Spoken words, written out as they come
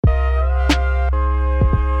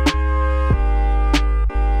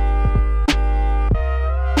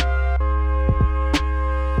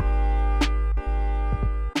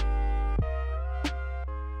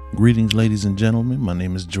Greetings, ladies and gentlemen. My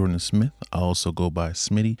name is Jordan Smith. I also go by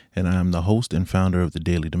Smitty, and I am the host and founder of the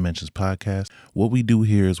Daily Dimensions podcast. What we do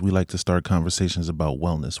here is we like to start conversations about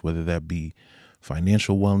wellness, whether that be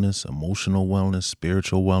financial wellness, emotional wellness,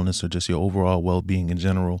 spiritual wellness, or just your overall well-being in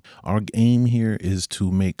general. Our aim here is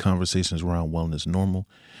to make conversations around wellness normal,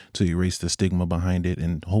 to erase the stigma behind it,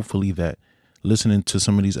 and hopefully that listening to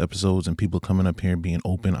some of these episodes and people coming up here and being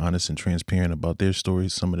open, honest, and transparent about their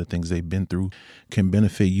stories, some of the things they've been through, can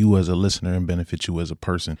benefit you as a listener and benefit you as a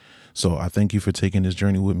person. So I thank you for taking this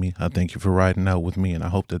journey with me. I thank you for riding out with me, and I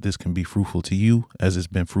hope that this can be fruitful to you as it's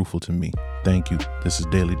been fruitful to me. Thank you. This is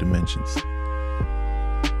Daily Dimensions.